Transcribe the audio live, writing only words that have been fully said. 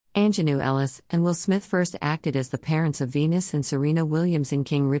Aunjanue Ellis and Will Smith first acted as the parents of Venus and Serena Williams in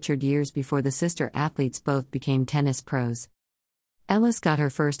King Richard years before the sister athletes both became tennis pros. Ellis got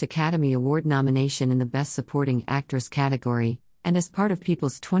her first Academy Award nomination in the Best Supporting Actress category, and as part of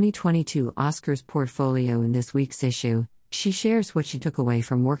People's 2022 Oscars portfolio in this week's issue, she shares what she took away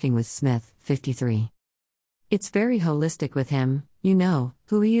from working with Smith, 53. It's very holistic with him, you know,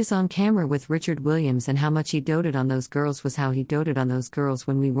 who he is on camera with Richard Williams and how much he doted on those girls was how he doted on those girls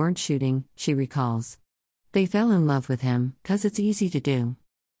when we weren't shooting, she recalls. They fell in love with him, 'cause it's easy to do.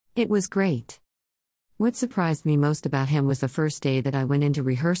 It was great. What surprised me most about him was the first day that I went into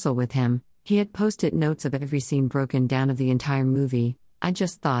rehearsal with him, he had post-it notes of every scene broken down of the entire movie. I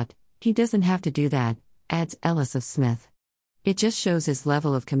just thought, he doesn't have to do that, adds Ellis of Smith. It just shows his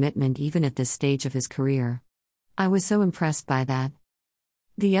level of commitment even at this stage of his career. I was so impressed by that.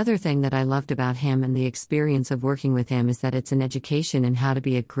 The other thing that I loved about him and the experience of working with him is that it's an education in how to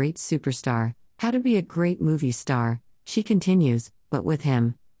be a great superstar, how to be a great movie star, she continues, but with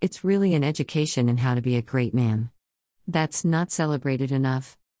him, it's really an education in how to be a great man. That's not celebrated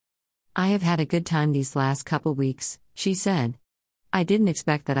enough. I have had a good time these last couple weeks, she said. I didn't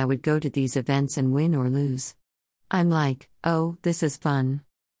expect that I would go to these events and win or lose. I'm like, oh, this is fun.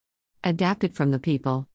 Adapted from The People.